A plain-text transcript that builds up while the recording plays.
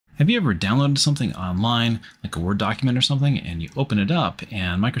Have you ever downloaded something online, like a Word document or something, and you open it up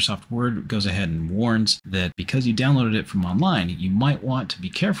and Microsoft Word goes ahead and warns that because you downloaded it from online, you might want to be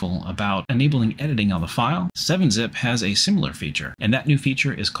careful about enabling editing on the file? 7-Zip has a similar feature, and that new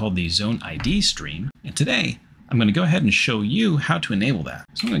feature is called the Zone ID stream. And today, I'm going to go ahead and show you how to enable that.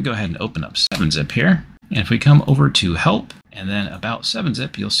 So I'm going to go ahead and open up 7-Zip here. And if we come over to Help and then About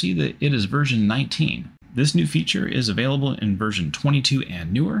 7-Zip, you'll see that it is version 19. This new feature is available in version 22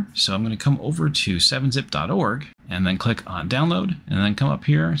 and newer. So I'm going to come over to 7zip.org and then click on Download, and then come up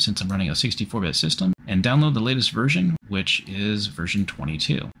here, since I'm running a 64-bit system, and download the latest version, which is version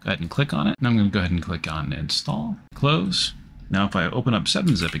 22. Go ahead and click on it, and I'm going to go ahead and click on Install, Close. Now if I open up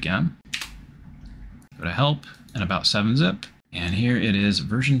 7-Zip again, go to Help and About 7-Zip, and here it is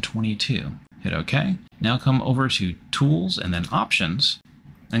version 22. Hit OK. Now come over to Tools and then Options,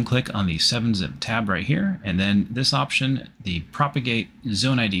 and click on the 7-Zip tab right here, and then this option, the Propagate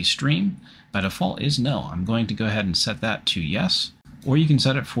Zone ID Stream, by default is no. I'm going to go ahead and set that to yes, or you can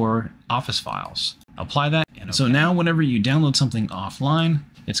set it for Office files. Apply that. And so now whenever you download something offline,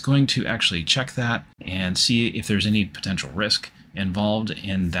 it's going to actually check that and see if there's any potential risk involved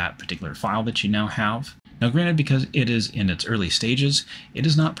in that particular file that you now have. Now granted, because it is in its early stages, it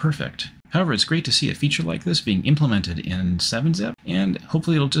is not perfect. However, it's great to see a feature like this being implemented in 7-Zip, and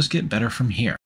hopefully it'll just get better from here.